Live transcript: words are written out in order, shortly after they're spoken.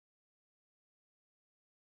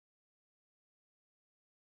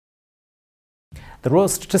The Royal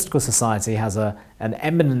Statistical Society has an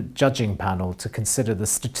eminent judging panel to consider the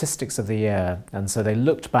statistics of the year, and so they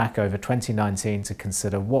looked back over 2019 to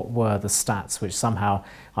consider what were the stats which somehow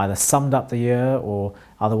either summed up the year or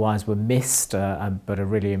otherwise were missed but are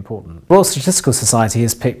really important. The Royal Statistical Society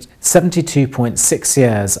has picked 72.6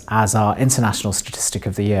 years as our international statistic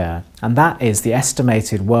of the year, and that is the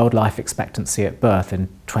estimated world life expectancy at birth in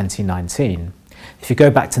 2019. If you go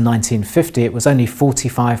back to 1950, it was only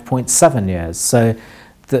 45.7 years, so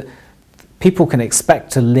that people can expect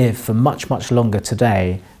to live for much, much longer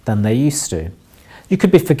today than they used to. You could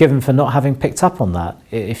be forgiven for not having picked up on that.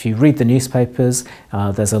 If you read the newspapers,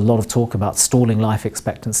 there's a lot of talk about stalling life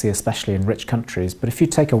expectancy, especially in rich countries. But if you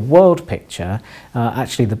take a world picture,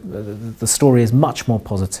 actually the story is much more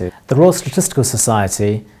positive. The Royal Statistical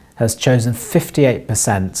Society has chosen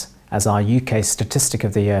 58% as our UK statistic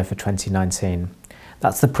of the year for 2019.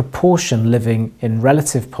 That's the proportion living in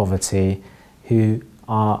relative poverty who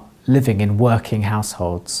are living in working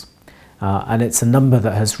households. And it's a number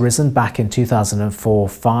that has risen. Back in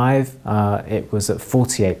 2004-05, it was at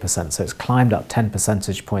 48%, so it's climbed up 10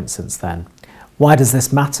 percentage points since then. Why does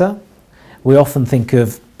this matter? We often think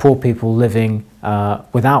of poor people living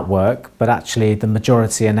without work, but actually the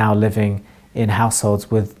majority are now living in households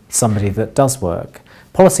with somebody that does work.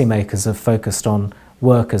 Policymakers have focused on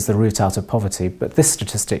work as the route out of poverty, but this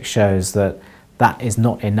statistic shows that that is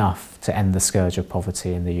not enough to end the scourge of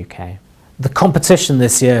poverty in the UK. The competition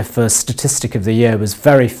this year for Statistic of the Year was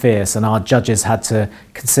very fierce, and our judges had to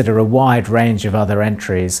consider a wide range of other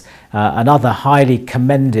entries. And other highly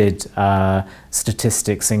commended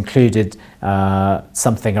statistics included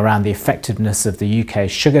something around the effectiveness of the UK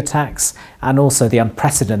sugar tax and also the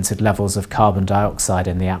unprecedented levels of carbon dioxide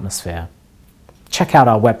in the atmosphere. Check out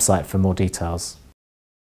our website for more details.